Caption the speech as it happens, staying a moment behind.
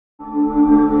Welcome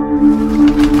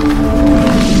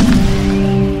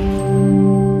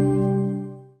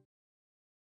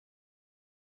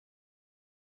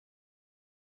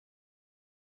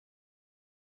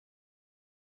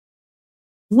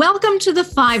to the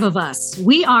Five of Us.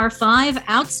 We are five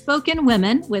outspoken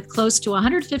women with close to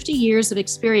 150 years of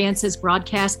experience as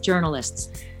broadcast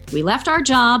journalists. We left our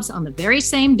jobs on the very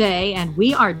same day, and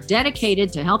we are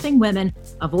dedicated to helping women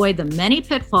avoid the many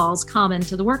pitfalls common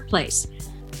to the workplace.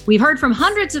 We've heard from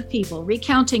hundreds of people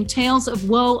recounting tales of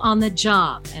woe on the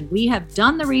job, and we have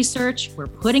done the research, we're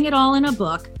putting it all in a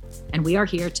book, and we are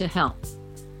here to help.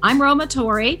 I'm Roma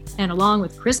Torrey, and along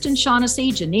with Kristen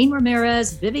Shaughnessy, Janine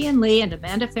Ramirez, Vivian Lee, and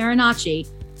Amanda Farinacci,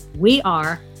 we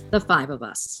are the Five of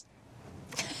Us.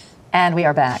 And we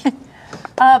are back.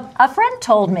 A friend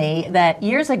told me that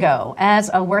years ago,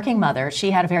 as a working mother, she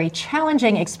had a very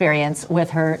challenging experience with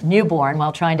her newborn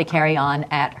while trying to carry on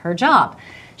at her job.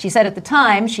 She said at the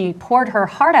time she poured her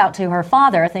heart out to her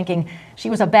father, thinking she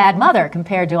was a bad mother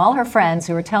compared to all her friends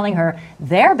who were telling her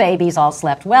their babies all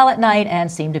slept well at night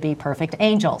and seemed to be perfect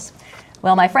angels.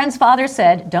 Well, my friend's father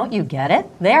said, "Don't you get it?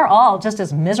 They're all just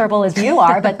as miserable as you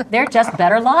are, but they're just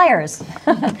better liars."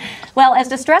 Well, as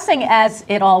distressing as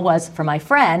it all was for my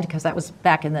friend, because that was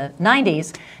back in the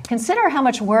 90s, consider how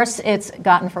much worse it's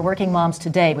gotten for working moms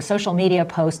today, with social media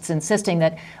posts insisting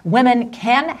that women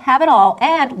can have it all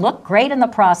and look great in the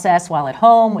process while at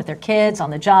home, with their kids,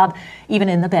 on the job, even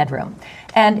in the bedroom.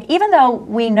 And even though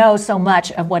we know so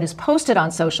much of what is posted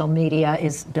on social media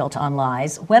is built on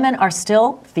lies, women are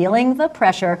still feeling the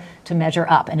pressure to measure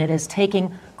up, and it is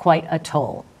taking quite a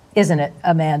toll. Isn't it,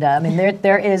 Amanda? I mean,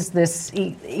 there is this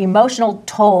emotional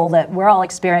toll that we're all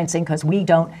experiencing because we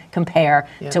don't compare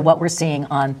to what we're seeing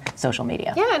on social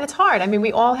media. Yeah, and it's hard. I mean,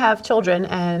 we all have children,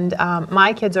 and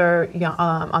my kids are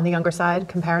on the younger side,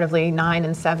 comparatively 9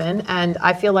 and 7, and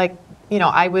I feel like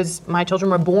my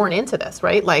children were born into this,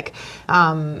 right? Like,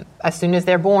 as soon as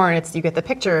they're born, you get the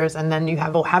pictures, and then you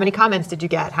have, how many comments did you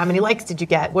get? How many likes did you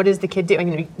get? What is the kid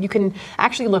doing? You can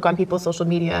actually look on people's social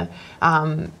media,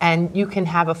 and you can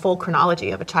have a full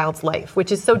chronology of a child's life,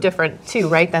 which is so different too,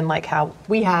 right? Than like how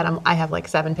we had. I have like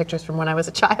 7 pictures from when I was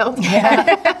a child.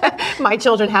 Yeah. My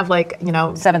children have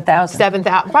 7,000.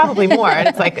 7,000, probably more. And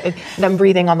it's like them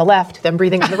breathing on the left, them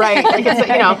breathing on the right. Like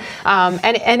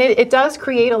and it does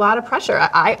create a lot of pressure.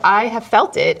 I have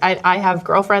felt it. I have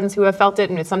girlfriends who have felt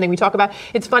it, and it's something we talk about.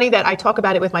 It's funny that I talk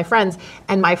about it with my friends,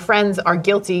 and my friends are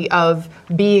guilty of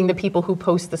being the people who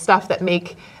post the stuff that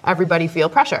make everybody feel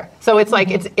pressure. So it's like,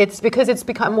 it's because it's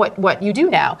become what you do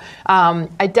now.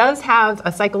 It does have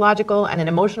a psychological and an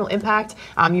emotional impact.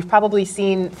 You've probably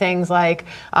seen things like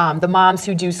the moms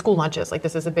who do school lunches. Like,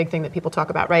 this is a big thing that people talk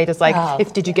about, right? It's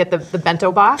like, did you get the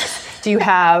bento box? Do you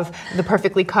have the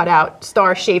perfectly cut out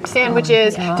star-shaped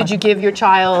sandwiches? Did you give your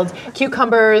child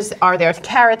cucumbers? Are there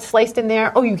carrots sliced in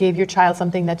there? Oh, you gave your child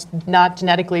something that's not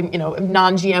genetically,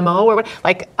 non-GMO or what?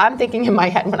 Like, I'm thinking in my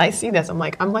head when I see this, I'm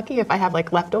like, I'm lucky if I have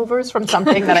like leftovers from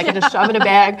something that I can just shove in a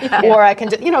bag, or I can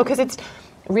just, because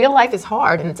real life is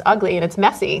hard and it's ugly and it's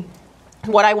messy.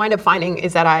 What I wind up finding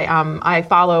is that I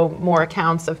follow more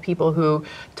accounts of people who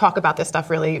talk about this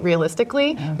stuff really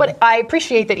realistically, but I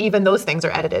appreciate that even those things are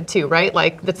edited too, right?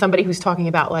 Like, that somebody who's talking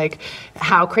about like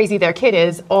how crazy their kid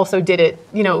is also did it,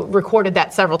 recorded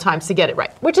that several times to get it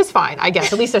right, which is fine, I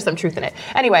guess. At least there's some truth in it.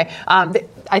 Anyway,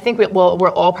 I think we'll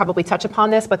all probably touch upon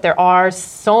this, but there are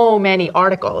so many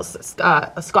articles,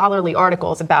 scholarly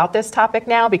articles about this topic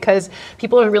now, because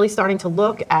people are really starting to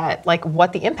look at like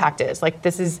what the impact is. Like,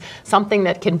 this is something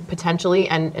that can potentially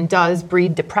and does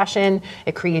breed depression.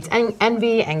 It creates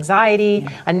envy, anxiety,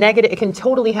 it can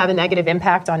totally have a negative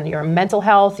impact on your mental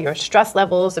health, your stress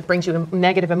levels. It brings you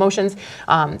negative emotions.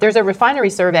 There's a refinery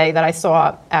survey that I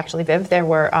saw, actually, Viv. They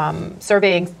were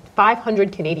surveying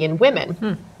 500 Canadian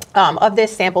women. Of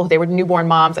this sample, they were newborn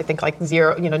moms, I think like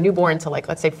newborn to like,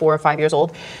 let's say 4 or 5 years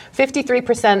old.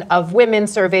 53% of women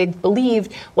surveyed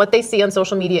believed what they see on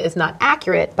social media is not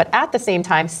accurate, but at the same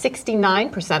time,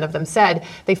 69% of them said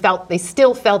they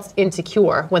still felt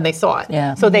insecure when they saw it.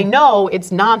 Yeah. So they know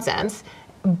it's nonsense,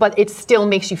 but it still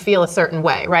makes you feel a certain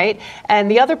way, right? And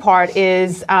the other part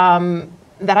is,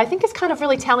 that I think is kind of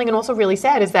really telling and also really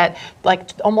sad, is that like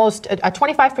almost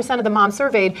 25% of the moms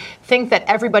surveyed think that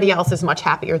everybody else is much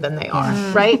happier than they are,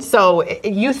 right? So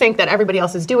you think that everybody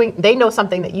else is they know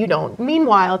something that you don't.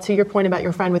 Meanwhile, to your point about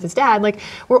your friend with his dad, like,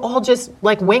 we're all just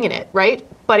like winging it, right?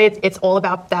 But it's all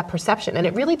about that perception, and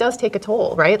it really does take a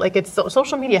toll, right? Like,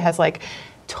 social media has like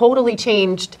totally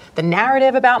changed the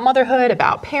narrative about motherhood,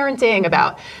 about parenting,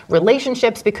 about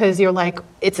relationships, because you're like,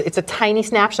 it's a tiny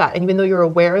snapshot, and even though you're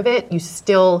aware of it, you still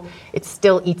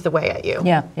still eats away at you.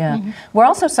 Yeah, yeah. We're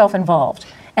also self-involved.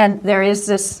 And there is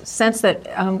this sense that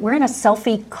we're in a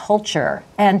selfie culture.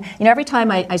 And every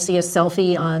time I see a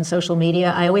selfie on social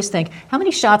media, I always think, how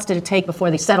many shots did it take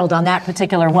before they settled on that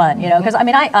particular one? Because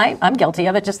I'm guilty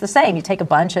of it just the same. You take a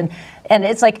bunch and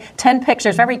it's like 10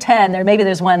 pictures. For every 10,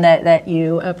 there's one that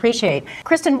you appreciate.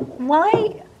 Kristen,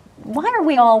 why are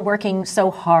we all working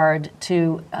so hard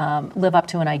to live up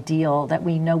to an ideal that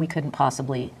we know we couldn't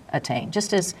possibly attain?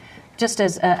 Just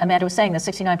as Amanda was saying, that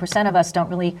 69% of us don't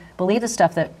really believe the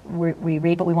stuff that we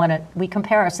read, but we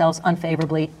compare ourselves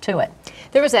unfavorably to it.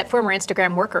 There was that former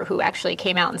Instagram worker who actually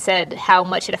came out and said how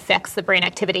much it affects the brain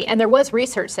activity. And there was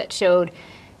research that showed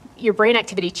your brain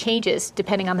activity changes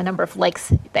depending on the number of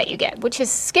likes that you get, which is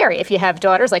scary if you have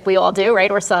daughters like we all do, right,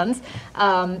 or sons.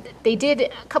 They did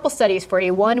a couple studies for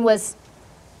you. One was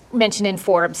mentioned in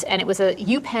Forbes, and it was a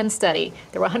UPenn study.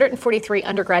 There were 143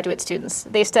 undergraduate students.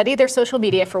 They studied their social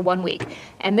media for 1 week,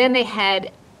 and then they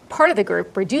had part of the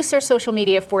group reduce their social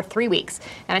media for 3 weeks,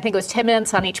 and I think it was 10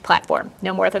 minutes on each platform,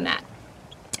 no more than that.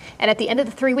 And at the end of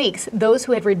the 3 weeks, those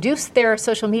who had reduced their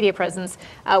social media presence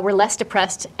were less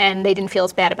depressed, and they didn't feel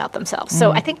as bad about themselves.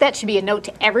 So I think that should be a note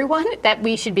to everyone that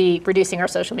we should be reducing our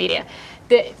social media.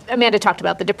 Amanda talked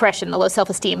about the depression, the low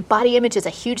self-esteem. Body image is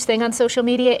a huge thing on social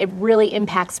media. It really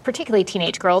impacts particularly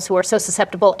teenage girls who are so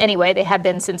susceptible anyway. They have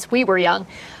been since we were young.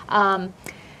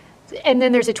 And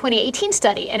then there's a 2018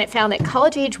 study, and it found that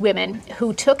college-age women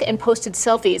who took and posted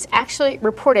selfies actually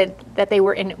reported that they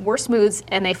were in worse moods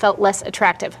and they felt less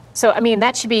attractive. So,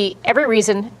 that should be every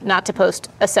reason not to post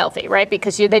a selfie, right?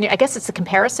 Because I guess it's a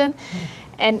comparison.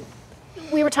 And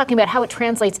we were talking about how it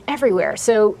translates everywhere.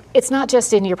 So it's not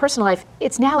just in your personal life,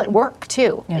 it's now at work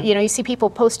too. Yeah. You see people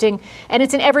posting, and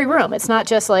it's in every room. It's not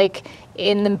just like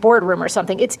in the boardroom or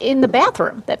something. It's in the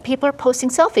bathroom that people are posting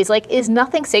selfies. Like, is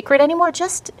nothing sacred anymore?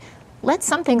 Just let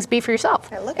some things be for yourself.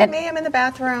 Hey, look at me, I'm in the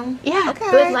bathroom. Yeah, okay.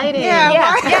 Good lighting.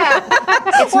 Yeah.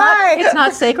 It's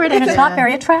not sacred, and it's not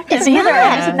very attractive either.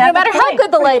 No matter how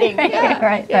good the lighting.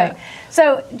 Right.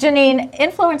 So, Janine,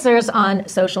 influencers on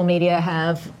social media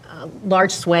have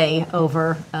large sway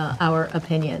over our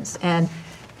opinions, and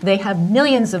they have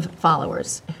millions of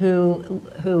followers who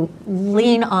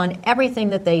lean on everything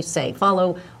that they say,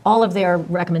 follow all of their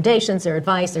recommendations, their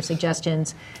advice, their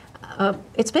suggestions.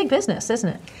 It's big business, isn't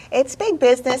it? It's big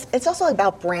business. It's also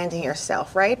about branding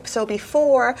yourself, right? So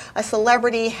before, a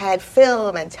celebrity had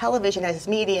film and television as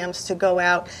mediums to go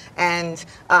out and,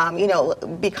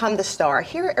 become the star.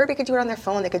 Here, everybody could do it on their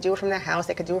phone. They could do it from their house.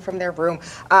 They could do it from their room,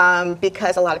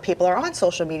 because a lot of people are on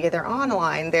social media. They're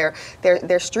online.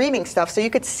 They're streaming stuff, so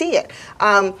you could see it.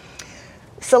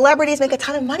 Celebrities make a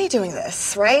ton of money doing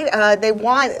this, right? They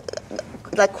want,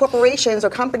 like corporations or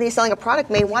companies selling a product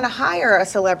may want to hire a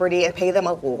celebrity and pay them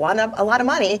a lot of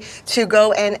money to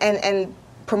go and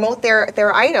promote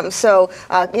their items. So,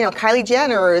 Kylie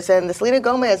Jenner's and the Selena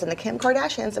Gomez and the Kim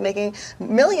Kardashians are making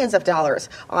millions of dollars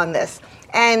on this.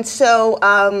 And so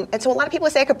a lot of people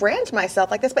say I could brand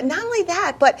myself like this, but not only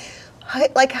that, but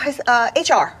like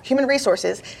HR, human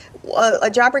resources, a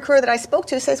job recruiter that I spoke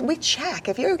to says we check.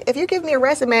 If you give me a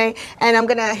resume and I'm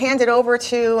going to hand it over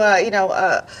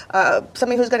to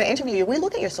somebody who's going to interview you, we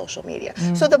look at your social media.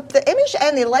 So the image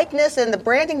and the likeness and the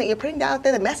branding that you're putting out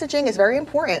there, the messaging is very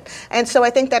important. And so I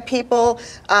think that people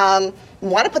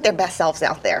want to put their best selves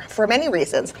out there for many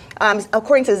reasons.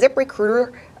 According to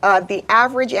ZipRecruiter, the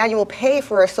average annual pay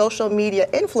for a social media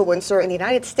influencer in the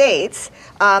United States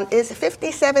is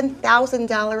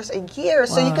 $57,000 a year.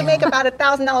 So you can make about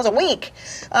 $1,000 a week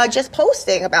just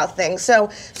posting about things. So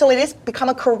it has become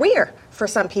a career for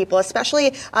some people,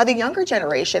 especially the younger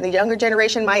generation. The younger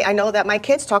generation, I know that my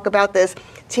kids talk about this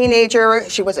teenager.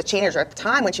 She was a teenager at the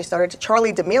time when she started,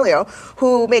 Charli D'Amelio,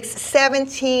 who makes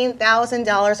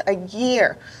 $17,000 a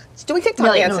year doing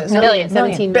TikTok dances. Million.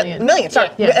 17 million. Million, sorry.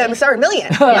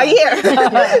 Million a year.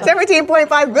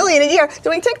 17.5 billion a year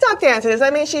doing TikTok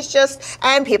dances. She's just,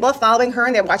 and people are following her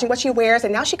and they're watching what she wears,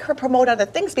 and now she could promote other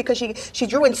things because she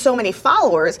drew in so many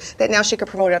followers that now she could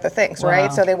promote other things,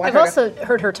 right? So they want I've also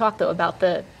heard her talk, though, about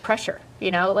the pressure,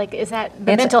 is that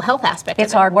the mental health aspect of it?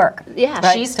 It's hard work. Yeah.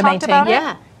 Right? She's to talked maintain, about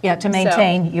it? Yeah, to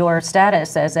maintain your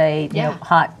status as a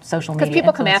hot social media Because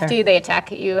people come influencer. after you, they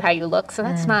attack you, how you look, so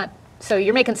that's not. So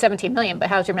you're making 17 million, but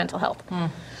how's your mental health?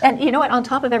 And you know what? On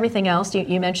top of everything else,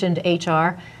 you mentioned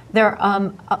HR. There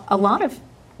a lot of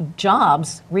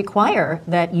jobs require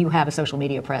that you have a social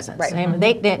media presence. Right. And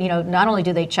they not only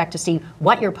do they check to see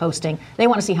what you're posting, they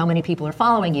want to see how many people are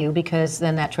following you, because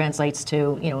then that translates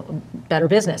to better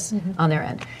business on their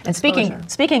end. And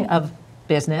speaking of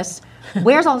business,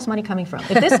 where's all this money coming from?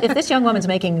 If this young woman's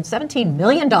making $17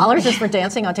 million just for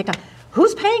dancing on TikTok,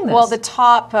 Who's paying this? Well, the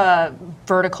top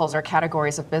verticals or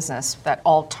categories of business that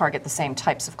all target the same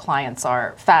types of clients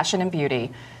are fashion and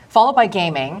beauty, followed by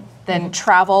gaming, then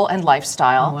travel and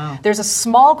lifestyle. Oh, wow. There's a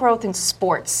small growth in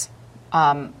sports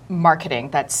marketing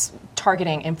that's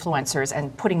targeting influencers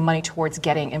and putting money towards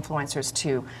getting influencers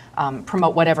to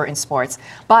promote whatever in sports.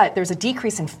 But there's a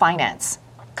decrease in finance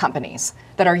companies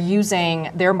that are using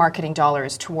their marketing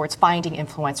dollars towards finding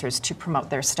influencers to promote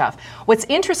their stuff. What's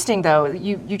interesting, though,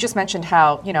 you just mentioned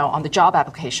how, on the job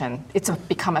application, it's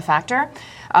become a factor.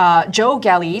 Joe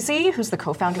Galeazzi, who's the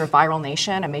co-founder of Viral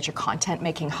Nation, a major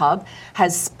content-making hub,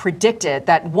 has predicted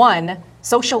that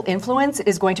social influence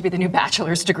is going to be the new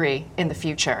bachelor's degree in the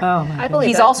future. Oh, my I believe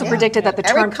He's that. also predicted that the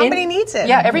Every term company needs it.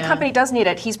 Yeah, every company does need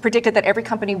it. He's predicted that every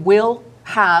company will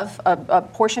have a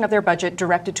portion of their budget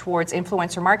directed towards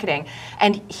influencer marketing.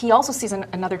 And he also sees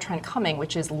another trend coming,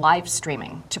 which is live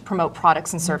streaming to promote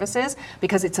products and services,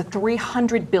 because it's a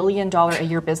 $300 billion a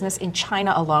year business in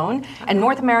China alone. And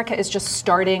North America is just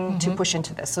starting to push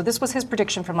into this. So this was his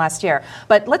prediction from last year.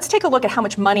 But let's take a look at how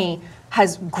much money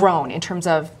has grown in terms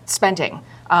of spending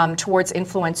towards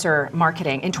influencer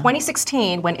marketing. In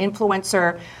 2016, when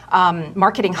Influencer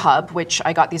Marketing Hub, which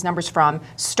I got these numbers from,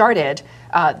 started,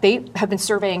 they have been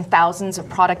surveying thousands of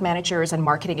product managers and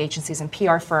marketing agencies and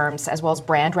PR firms, as well as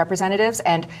brand representatives.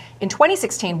 And in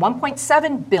 2016,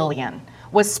 $1.7 billion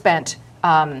was spent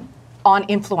on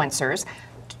influencers.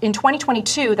 In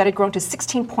 2022, that had grown to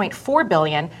 $16.4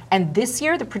 billion, and this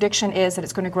year the prediction is that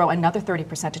it's going to grow another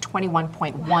 30% to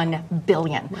 $21.1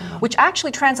 billion, which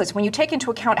actually translates, when you take into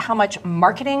account how much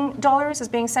marketing dollars is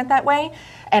being sent that way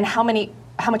and how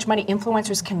much money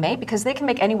influencers can make, because they can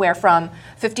make anywhere from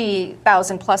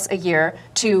 $50,000 plus a year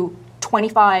to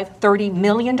 $25-30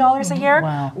 million a year.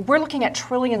 Wow. We're looking at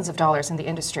trillions of dollars in the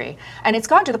industry, and it's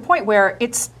gotten to the point where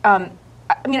it's.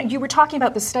 You were talking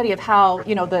about the study of how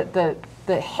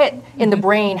the hit in the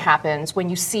brain happens when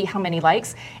you see how many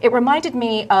likes. It reminded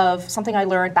me of something I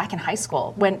learned back in high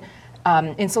school when,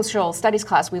 in social studies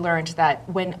class, we learned that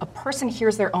when a person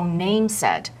hears their own name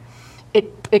said,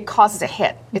 it causes a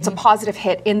hit. It's a positive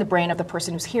hit in the brain of the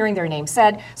person who's hearing their name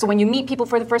said. So when you meet people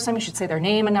for the first time, you should say their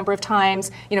name a number of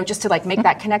times, just to make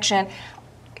that connection.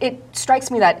 It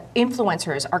strikes me that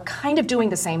influencers are kind of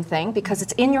doing the same thing, because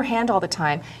it's in your hand all the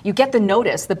time. You get the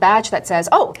notice, the badge that says,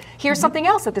 oh, here's something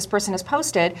else that this person has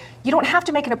posted. You don't have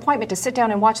to make an appointment to sit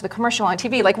down and watch the commercial on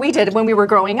TV like we did when we were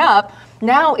growing up.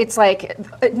 Now it's like,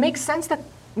 it makes sense that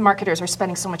marketers are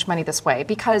spending so much money this way,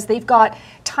 because they've got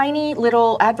tiny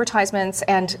little advertisements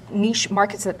and niche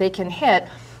markets that they can hit.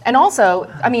 And also,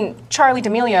 Charli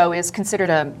D'Amelio is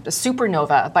considered a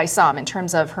supernova by some in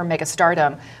terms of her mega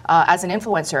stardom as an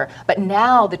influencer. But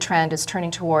now the trend is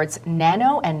turning towards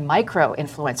nano and micro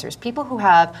influencers, people who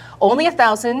have only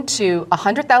 1,000 to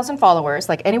 100,000 followers,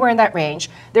 like anywhere in that range.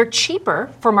 They're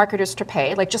cheaper for marketers to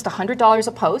pay, like just $100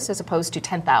 a post as opposed to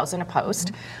 $10,000 a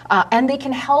post. And they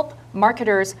can help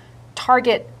marketers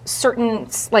target certain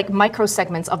micro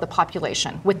segments of the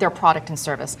population with their product and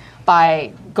service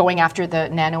by going after the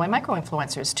nano and micro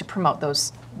influencers to promote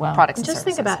those products and Just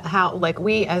services. think about how,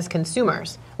 we as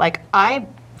consumers, I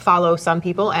follow some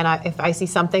people, and if I see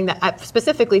something that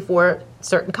specifically for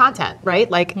certain content, right?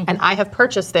 And I have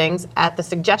purchased things at the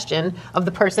suggestion of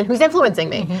the person who's influencing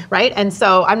me, right? And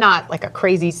so I'm not a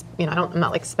crazy, I'm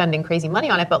not spending crazy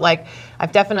money on it, but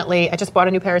I just bought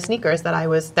a new pair of sneakers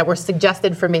that were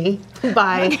suggested for me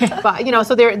by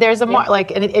so there's a more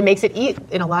and it makes it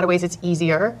in a lot of ways it's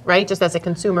easier, right? Just as a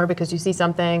consumer, because you see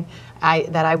something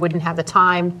that I wouldn't have the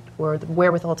time or the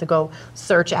wherewithal to go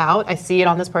search out. I see it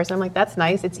on this person. I'm like, that's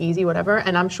nice. It's easy, whatever.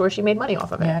 And I'm sure she made money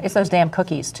off of it. Yeah, it's those damn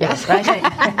cookies too, right?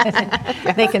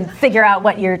 They can figure out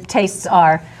what your tastes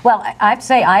are. Well, I have to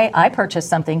say, I purchased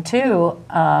something too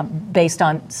based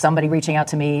on somebody reaching out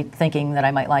to me thinking that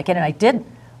I might like it, and I did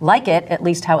like it, at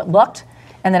least how it looked.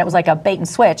 And then it was like a bait and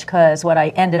switch, because what I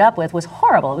ended up with was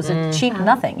horrible. It was a cheap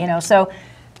nothing, So,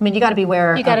 you got to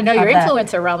beware. You got to know your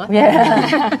influencer, Roma.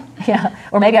 Yeah, yeah.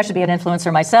 Or maybe I should be an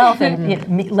influencer myself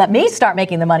and let me start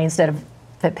making the money instead of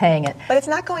paying it. But it's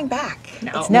not going back.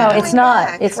 No, it's going not.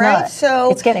 back, It's right? not.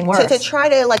 So it's getting worse. To try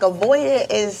to avoid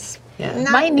it is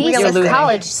not My niece in realistic.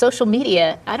 college, social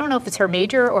media, I don't know if it's her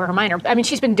major or her minor.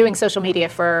 She's been doing social media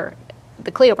for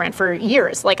the Clio brand for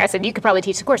years. Like I said, you could probably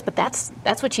teach the course, but that's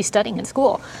what she's studying in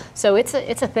school. So it's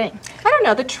a thing. I don't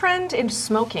know. The trend in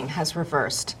smoking has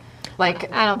reversed. I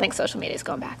don't think social media is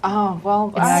going back. Oh,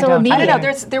 well, It's so I immediate. don't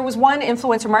know. There was one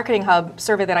Influencer Marketing Hub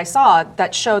survey that I saw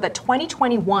that showed that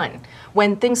 2021,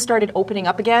 when things started opening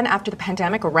up again after the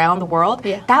pandemic around the world,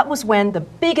 that was when the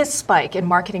biggest spike in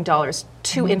marketing dollars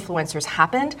to influencers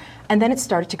happened, and then it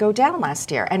started to go down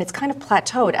last year, and it's kind of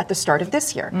plateaued at the start of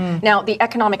this year. Now, the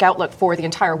economic outlook for the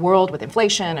entire world with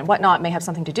inflation and whatnot may have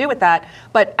something to do with that,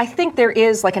 but I think there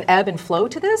is like an ebb and flow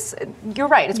to this. You're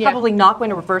right, it's probably not going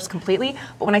to reverse completely,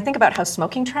 but when I think about how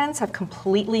smoking trends have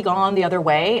completely gone the other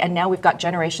way, and now we've got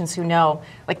generations who know,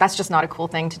 like, that's just not a cool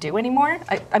thing to do anymore,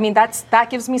 I mean, that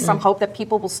gives me some hope that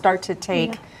people will start to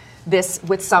take this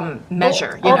with some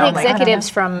measure. All the executives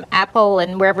from Apple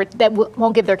and wherever that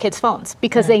won't give their kids phones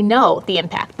because they know the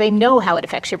impact. They know how it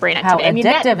affects your brain activity.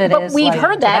 How addictive it but is, we've like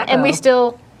heard that, and we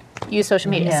tobacco. still use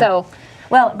social media. Yeah. So,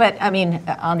 Well, but I mean,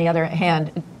 on the other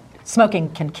hand, smoking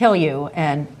can kill you,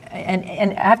 and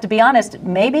I have to be honest,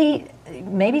 maybe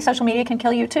social media can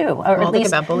kill you too, or Well, at think least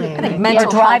about bullying. I think right? mental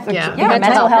or drive, health,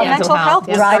 mental health, mental health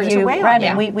will drive start to you. weigh on Right, you.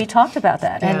 I mean, we talked about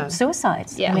that, Yeah. and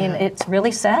suicides. Yeah. I mean, it's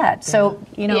really sad. So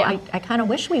Yeah. I kind of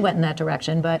wish we went in that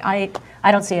direction, but I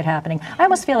don't see it happening. I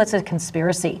almost feel it's a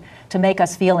conspiracy to make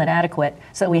us feel inadequate,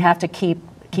 so we have to keep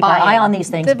our eye on these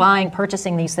things,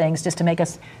 purchasing these things just to make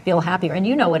us feel happier. And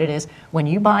you know what it is. When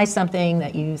you buy something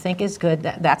that you think is good,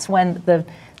 that's when the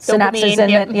synapses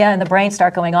Dopamine, in the brain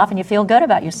start going off and you feel good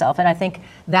about yourself. And I think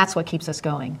that's what keeps us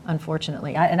going,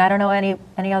 unfortunately. And I don't know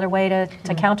any other way to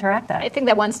counteract that. I think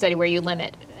that one study where you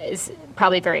limit is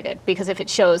probably very good because if it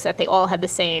shows that they all had the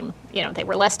same, they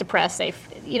were less depressed,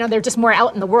 they're just more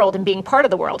out in the world and being part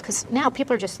of the world because now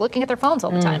people are just looking at their phones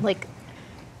all the time. Like,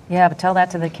 Yeah, but tell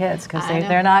that to the kids because I know.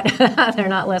 they're not they're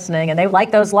not listening, and they like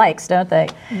those likes, don't they?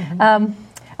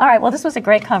 All right. Well, this was a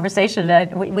great conversation.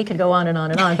 We could go on and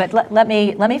on and on, but let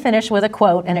me finish with a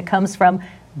quote, and it comes from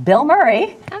Bill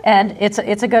Murray, and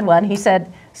it's a good one. He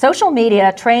said, "Social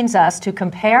media trains us to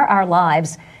compare our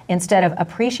lives instead of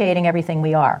appreciating everything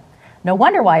we are. No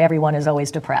wonder why everyone is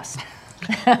always depressed."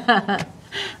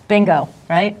 Bingo,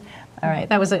 right? All right,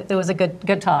 that was a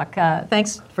good talk.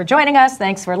 Thanks for joining us.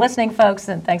 Thanks for listening, folks,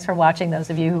 and thanks for watching. Those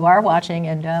of you who are watching,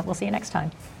 and we'll see you next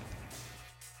time.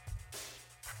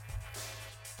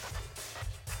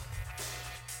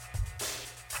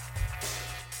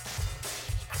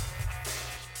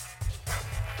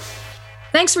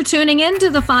 Thanks for tuning in to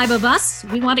The Five of Us.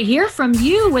 We want to hear from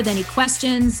you with any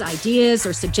questions, ideas,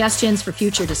 or suggestions for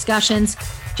future discussions.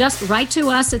 Just write to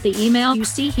us at the email you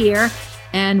see here,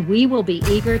 and we will be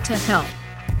eager to help.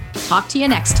 Talk to you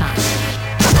next time.